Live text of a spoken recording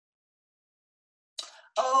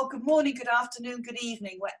Oh, good morning, good afternoon, good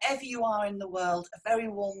evening, wherever you are in the world, a very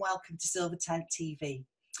warm welcome to Silver Tent TV.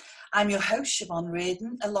 I'm your host, Siobhan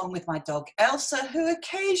Riordan, along with my dog Elsa, who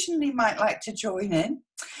occasionally might like to join in.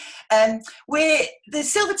 The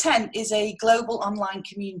Silver Tent is a global online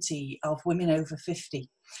community of women over 50.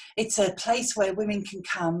 It's a place where women can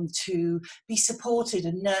come to be supported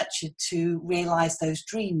and nurtured to realise those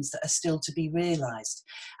dreams that are still to be realised.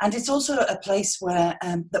 And it's also a place where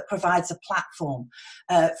that provides a platform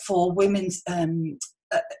for women's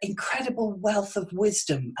incredible wealth of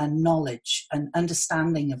wisdom and knowledge and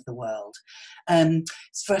understanding of the world,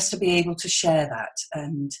 for us to be able to share that.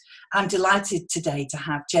 And I'm delighted today to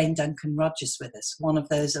have Jane Duncan Rogers with us, one of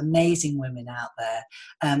those amazing women out there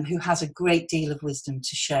who has a great deal of wisdom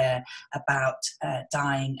to share about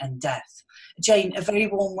dying and death. Jane, a very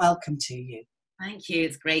warm welcome to you. Thank you.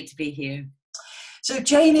 It's great to be here. So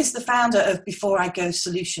Jane is the founder of Before I Go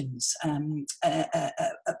Solutions,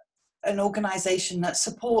 an organisation that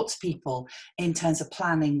supports people in terms of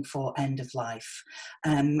planning for end of life.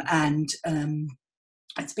 It's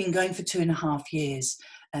been going for 2.5 years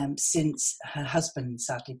since her husband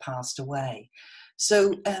sadly passed away.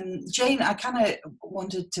 So Jane, I kind of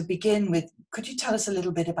wanted to begin with, could you tell us a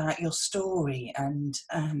little bit about your story and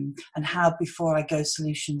how Before I Go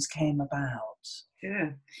Solutions came about?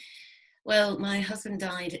 Sure. Well, my husband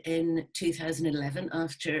died in 2011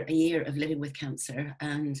 after a year of living with cancer,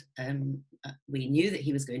 and we knew that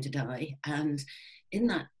he was going to die. And in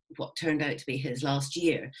that, what turned out to be his last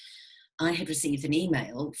year, I had received an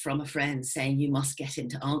email from a friend saying, you must get in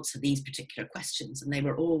to answer these particular questions. And they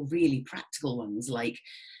were all really practical ones, like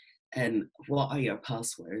what are your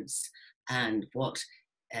passwords, and what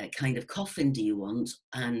kind of coffin do you want,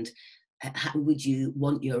 and how would you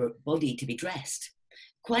want your body to be dressed?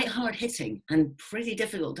 Quite hard hitting and pretty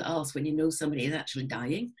difficult to ask when you know somebody is actually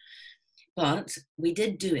dying. But we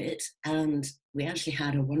did do it, and we actually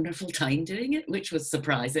had a wonderful time doing it, which was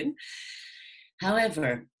surprising.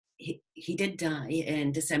 However, he did die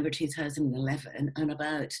in December 2011, and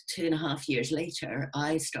about 2.5 years later,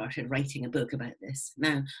 I started writing a book about this.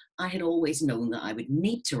 Now, I had always known that I would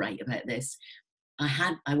need to write about this.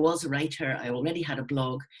 I was a writer, I already had a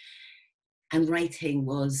blog, and writing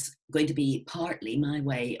was going to be partly my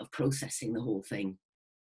way of processing the whole thing.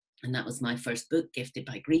 And that was my first book, Gifted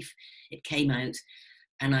by Grief. It came out,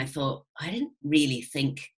 and I thought, I didn't really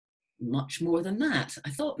think much more than that. I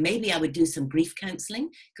thought maybe I would do some grief counselling,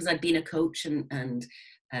 because I'd been a coach and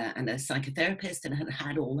a psychotherapist and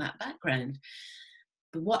had all that background.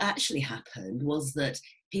 But what actually happened was that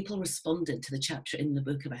people responded to the chapter in the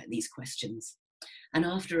book about these questions. And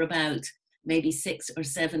after about maybe 6 or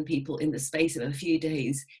 7 people in the space of a few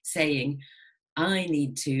days saying, I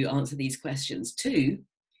need to answer these questions too,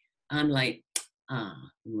 I'm like,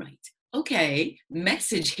 right, okay,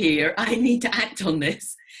 message here, I need to act on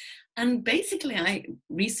this. And basically I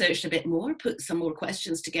researched a bit more, put some more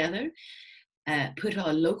questions together, put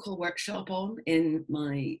a local workshop on in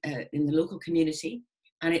the local community,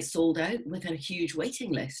 and it sold out with a huge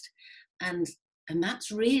waiting list. And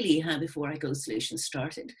that's really how Before I Go Solutions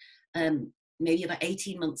started. Maybe about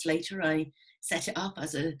 18 months later, I set it up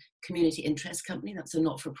as a community interest company. That's a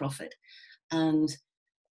not-for-profit.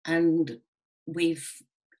 And we've,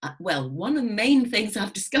 one of the main things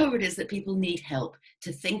I've discovered is that people need help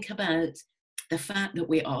to think about the fact that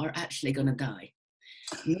we are actually going to die.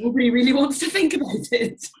 Nobody really wants to think about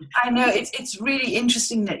it. I know, it's really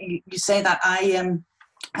interesting that you say that.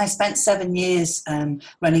 I spent 7 years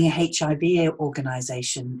running a HIV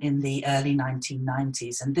organisation in the early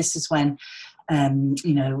 1990s, and this is when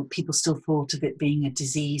people still thought of it being a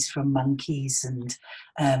disease from monkeys, and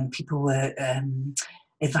people were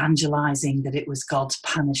evangelising that it was God's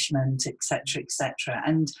punishment, etc., etc.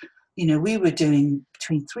 And we were doing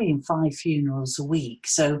between 3 and 5 funerals a week.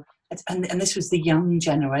 So. And this was the young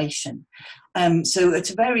generation. So at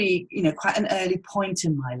a very, quite an early point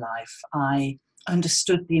in my life, I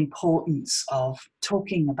understood the importance of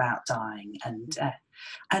talking about dying and death.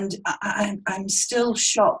 And I'm still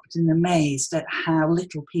shocked and amazed at how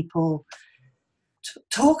little people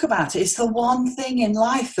talk about it. It's the one thing in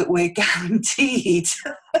life that we're guaranteed.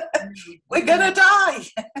 We're going to die.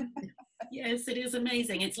 Yes, it is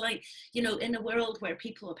amazing. It's like, in a world where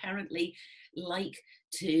people apparently like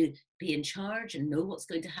to be in charge and know what's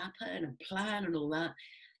going to happen and plan and all that,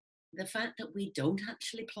 the fact that we don't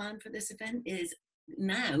actually plan for this event is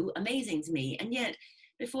now amazing to me. And yet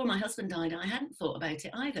before my husband died, I hadn't thought about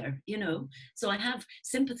it either, you know. So I have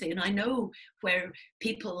sympathy, and I know where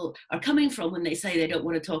people are coming from when they say they don't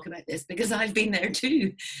want to talk about this, because I've been there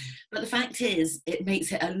too. But the fact is, it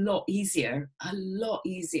makes it a lot easier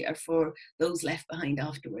for those left behind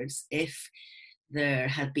afterwards if there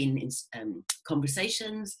had been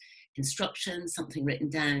conversations, instructions, something written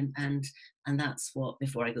down, and that's what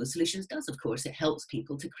Before I Go Solutions does. Of course, it helps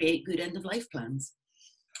people to create good end of life plans.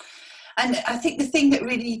 And I think the thing that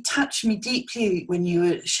really touched me deeply when you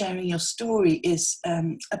were sharing your story is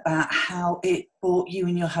about how it brought you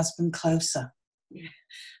and your husband closer. Yeah,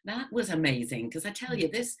 that was amazing, because I tell you,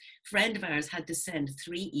 this friend of ours had to send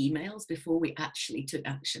 3 emails before we actually took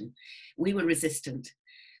action. We were resistant,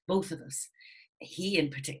 both of us, he in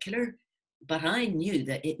particular, but I knew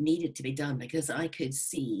that it needed to be done because I could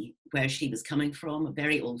see where she was coming from, a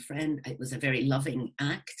very old friend. It was a very loving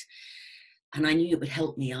act, and I knew it would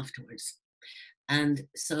help me afterwards. And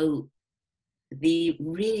so the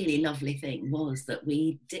really lovely thing was that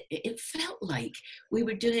it felt like we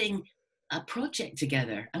were doing a project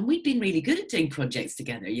together, and we'd been really good at doing projects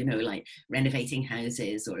together, you know, like renovating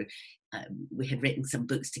houses, or we had written some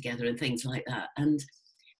books together and things like that. And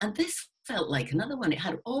this felt like another one. It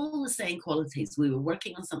had all the same qualities. We were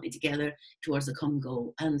working on something together towards a common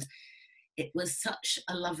goal, and it was such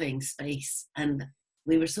a loving space. And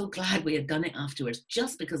we were so glad we had done it afterwards,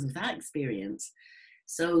 just because of that experience.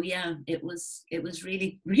 So yeah, it was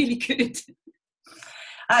really, really good.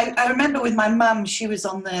 I remember with my mum, she was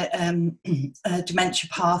on the dementia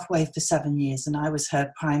pathway for 7 years, and I was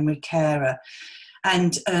her primary carer.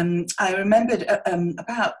 And I remembered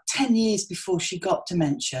about 10 years before she got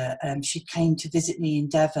dementia, she came to visit me in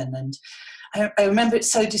Devon, and I remember it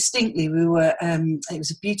so distinctly. We were, it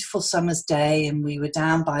was a beautiful summer's day, and we were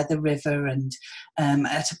down by the river and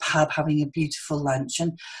at a pub having a beautiful lunch.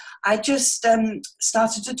 And I just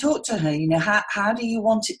started to talk to her, you know, how do you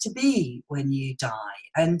want it to be when you die?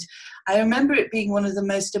 And I remember it being one of the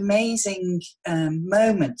most amazing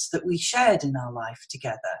moments that we shared in our life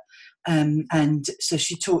together. And so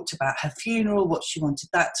she talked about her funeral, what she wanted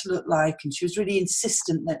that to look like, and she was really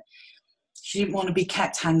insistent that she didn't want to be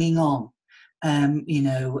kept hanging on. You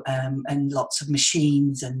know, and lots of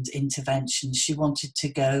machines and interventions. She wanted to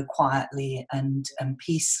go quietly and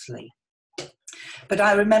peacefully. But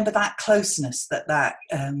I remember that closeness, that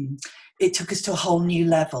it took us to a whole new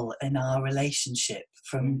level in our relationship,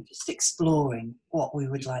 from just exploring what we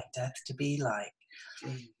would like death to be like.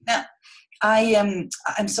 Now, I'm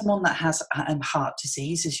someone that has heart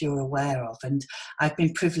disease, as you're aware of, and I've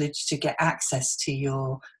been privileged to get access to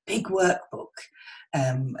your big workbook,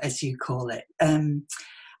 as you call it.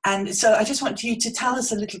 And so I just want you to tell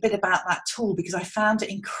us a little bit about that tool, because I found it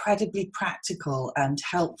incredibly practical and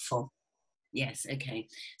helpful. Yes, okay.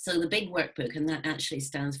 So the big workbook, and that actually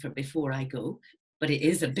stands for Before I Go, but it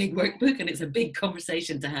is a big workbook and it's a big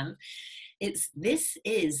conversation to have. This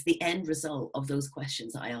is the end result of those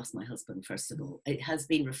questions that I asked my husband, first of all. It has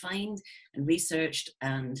been refined and researched,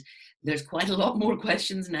 and there's quite a lot more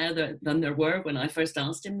questions now than there were when I first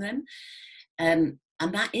asked him them. And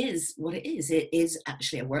that is what it is. It is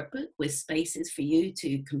actually a workbook with spaces for you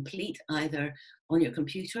to complete, either on your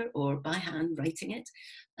computer or by hand writing it.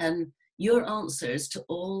 Your answers to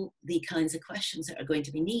all the kinds of questions that are going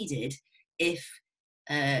to be needed if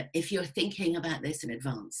you're thinking about this in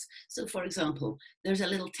advance. So, for example, there's a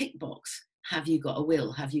little tick box. Have you got a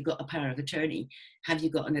will? Have you got a power of attorney? Have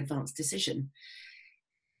you got an advance decision?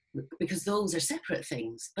 Because those are separate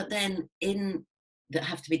things, but then that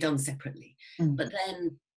have to be done separately. But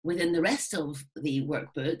then within the rest of the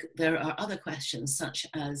workbook, there are other questions, such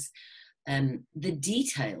as the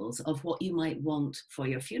details of what you might want for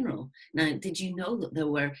your funeral. Now, did you know that there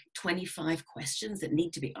were 25 questions that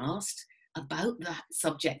need to be asked about that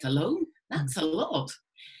subject alone? That's a lot.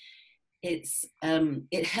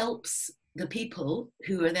 It helps the people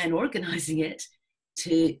who are then organizing it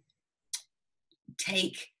to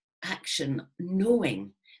take action,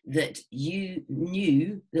 knowing that you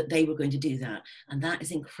knew that they were going to do that. And that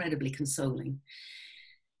is incredibly consoling.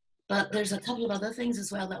 But there's a couple of other things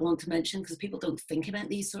as well that I want to mention, because people don't think about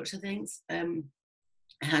these sorts of things. I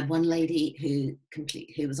had one lady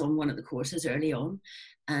who was on one of the courses early on,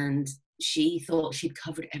 and she thought she'd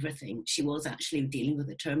covered everything. She was actually dealing with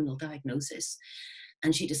a terminal diagnosis,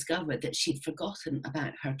 and she discovered that she'd forgotten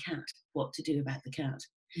about her cat, what to do about the cat.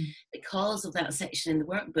 Because of that section in the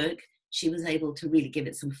workbook, she was able to really give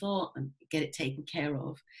it some thought and get it taken care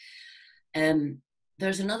of.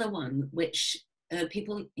 There's another one which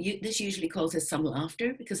this usually causes some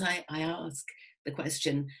laughter, because I ask the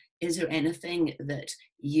question, is there anything that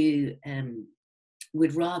you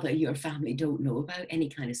would rather your family don't know about, any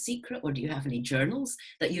kind of secret, or do you have any journals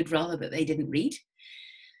that you'd rather that they didn't read?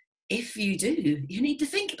 If you do, you need to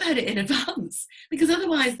think about it in advance, because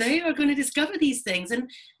otherwise they are going to discover these things. And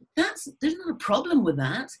there's not a problem with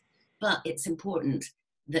that, but it's important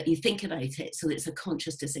that you think about it so it's a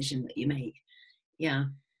conscious decision that you make. Yeah.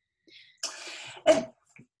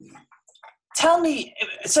 Tell me,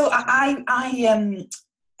 so I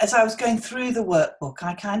as I was going through the workbook,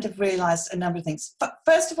 I kind of realised a number of things. But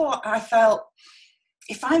first of all, I felt,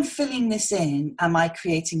 if I'm filling this in, am I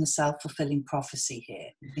creating a self-fulfilling prophecy here?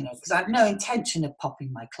 You know, because I have no intention of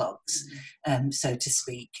popping my clogs, so to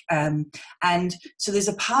speak. And so there's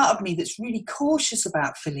a part of me that's really cautious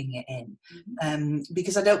about filling it in,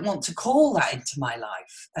 because I don't want to call that into my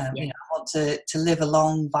life. You know, I want to live a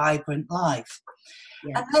long, vibrant life.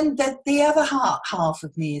 Yeah. And then the other half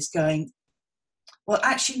of me is going, well,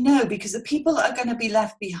 actually, no, because the people that are going to be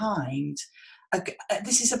left behind,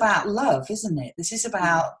 this is about love, isn't it? This is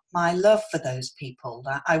about my love for those people,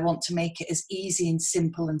 that I want to make it as easy and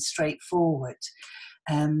simple and straightforward.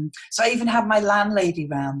 So I even had my landlady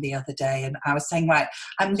round the other day, and I was saying, right,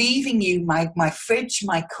 I'm leaving you my fridge,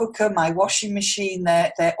 my cooker, my washing machine,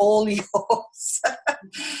 they're all yours. So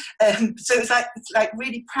it's like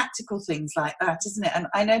really practical things like that, isn't it? And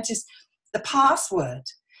I noticed the password.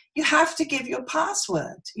 You have to give your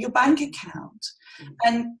password, your bank account.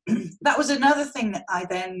 And that was another thing that I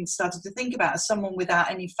then started to think about. As someone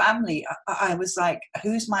without any family, I was like,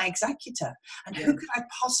 who's my executor? And who could I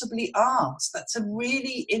possibly ask? That's a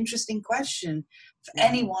really interesting question for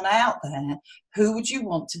anyone out there. Who would you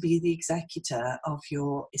want to be the executor of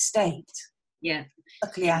your estate? Yeah.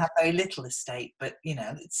 Luckily, I have very little estate, but, you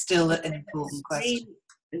know, it's still an important question.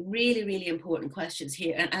 Really, really important questions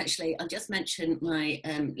here. And actually, I'll just mention my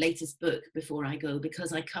latest book before I go,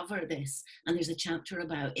 because I cover this. And there's a chapter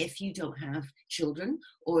about if you don't have children,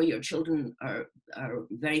 or your children are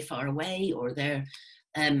very far away, or they're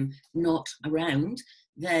not around,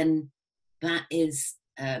 then that is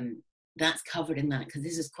that's covered in that, because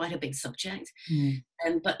this is quite a big subject.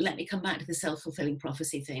 But let me come back to the self-fulfilling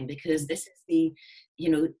prophecy thing, because this is the, you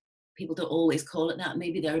know, people don't always call it that.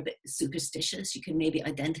 Maybe they're a bit superstitious. You can maybe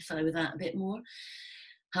identify with that a bit more.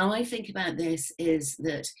 How I think about this is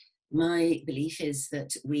that my belief is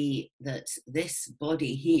that this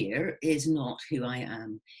body here is not who I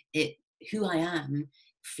am. Who I am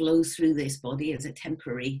flows through this body as a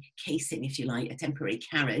temporary casing, if you like, a temporary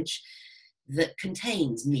carriage that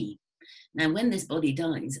contains me. Now, when this body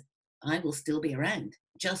dies, I will still be around,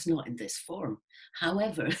 just not in this form.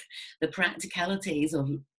 However, the practicalities of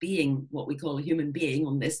being what we call a human being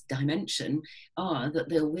on this dimension are that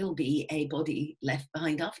there will be a body left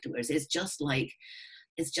behind afterwards. It's just like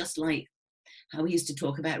how we used to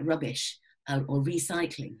talk about rubbish or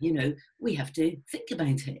recycling. You know, we have to think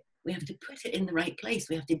about it. We have to put it in the right place.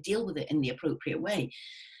 We have to deal with it in the appropriate way.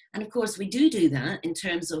 And of course, we do that in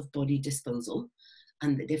terms of body disposal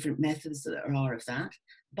and the different methods that there are of that.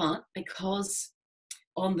 But because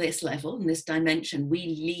on this level, in this dimension, we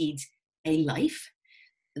lead a life,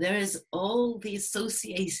 there is all the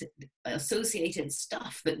associated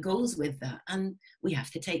stuff that goes with that, and we have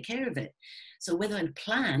to take care of it. So without a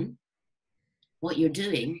plan, what you're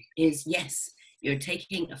doing is, yes, you're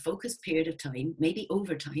taking a focused period of time, maybe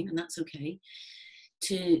over time, and that's okay,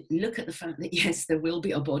 to look at the fact that, yes, there will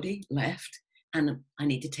be a body left, and I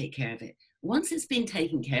need to take care of it. Once it's been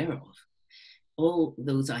taken care of, all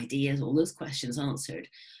those ideas, all those questions answered,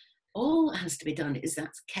 all that has to be done is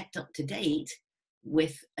that's kept up to date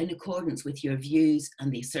in accordance with your views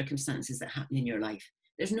and the circumstances that happen in your life.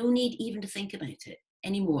 There's no need even to think about it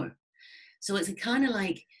anymore. So it's kind of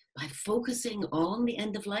like, by focusing on the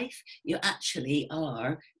end of life, you actually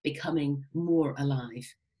are becoming more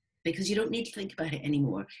alive, because you don't need to think about it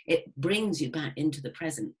anymore. It brings you back into the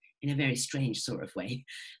present in a very strange sort of way.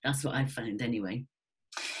 That's what I've found anyway.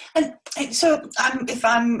 And so I'm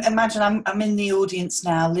in the audience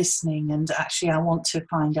now listening, and actually I want to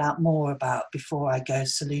find out more about Before I Go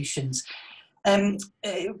Solutions. First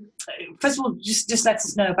of all, just let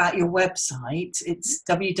us know about your website. It's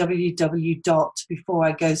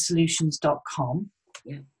www.beforeigosolutions.com.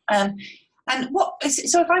 Yeah. And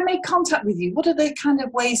so if I make contact with you, what are the kind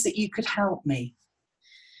of ways that you could help me?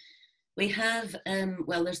 We have,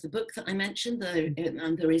 well, there's the book that I mentioned,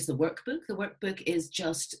 and there is the workbook. The workbook is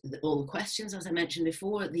just all the questions, as I mentioned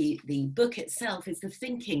before. The book itself is the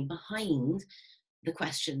thinking behind the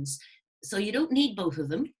questions. So you don't need both of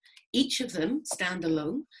them. Each of them stand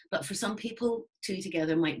alone, but for some people, two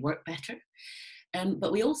together might work better.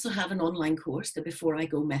 But we also have an online course, the Before I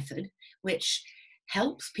Go method, which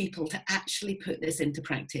helps people to actually put this into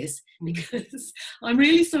practice, because I'm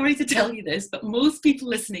really sorry to tell you this, but most people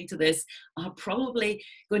listening to this are probably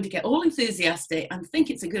going to get all enthusiastic and think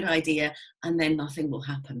it's a good idea, and then nothing will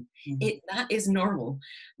happen. That is normal.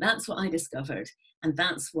 That's what I discovered. And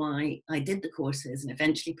that's why I did the courses and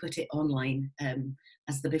eventually put it online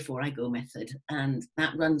as the Before I Go method. And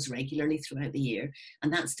that runs regularly throughout the year.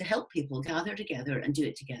 And that's to help people gather together and do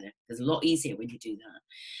it together. It's a lot easier when you do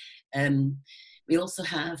that. We also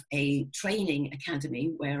have a training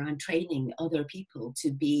academy where I'm training other people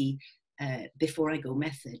to be Before I Go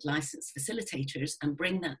method licensed facilitators and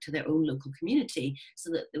bring that to their own local community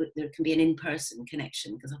so that there can be an in-person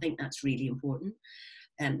connection, because I think that's really important.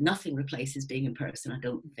 Nothing replaces being in person, I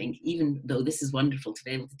don't think, even though this is wonderful to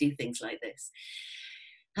be able to do things like this.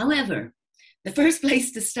 However, the first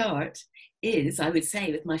place to start is, I would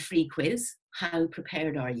say, with my free quiz, How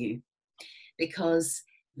Prepared Are You? Because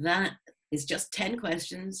that is just 10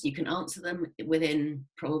 questions. You can answer them within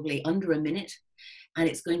probably under a minute, and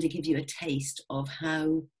it's going to give you a taste of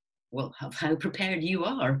how prepared you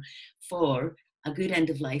are for a good end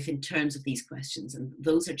of life in terms of these questions. And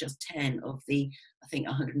those are just 10 of the, I think,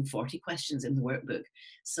 140 questions in the workbook.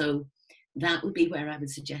 So that would be where I would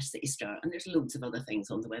suggest that you start. And there's loads of other things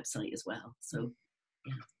on the website as well. So,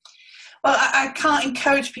 yeah. Well, I can't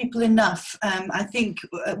encourage people enough. I think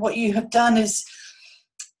what you have done is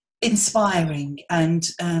inspiring, and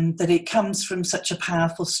that it comes from such a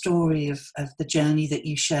powerful story of the journey that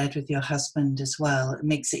you shared with your husband as well. It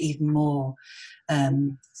makes it even more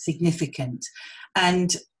significant.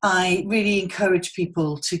 And I really encourage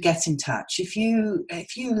people to get in touch. If you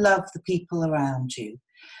love the people around you,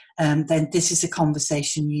 then this is a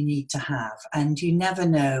conversation you need to have. And you never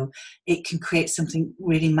know, it can create something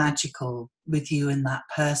really magical with you and that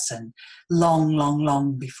person long, long,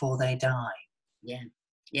 long before they die.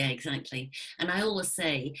 Yeah, exactly. And I always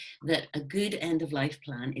say that a good end of life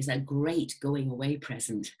plan is a great going away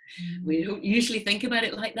present. We don't usually think about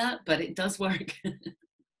it like that, but it does work.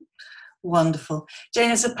 Wonderful.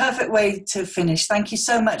 Jane, it's a perfect way to finish. Thank you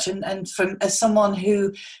so much. And from as someone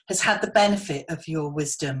who has had the benefit of your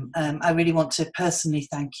wisdom, I really want to personally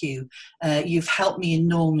thank you. You've helped me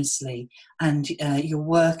enormously, and your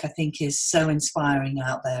work, I think, is so inspiring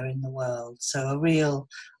out there in the world. So a real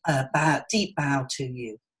deep bow to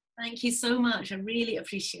you. Thank you so much. I really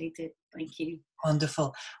appreciate it. Thank you.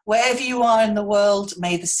 Wonderful. Wherever you are in the world,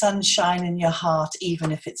 may the sun shine in your heart,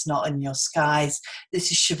 even if it's not in your skies.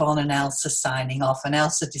 This is Siobhan and Elsa signing off, and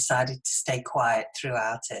Elsa decided to stay quiet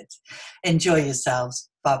throughout it. Enjoy yourselves.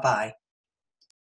 Bye-bye.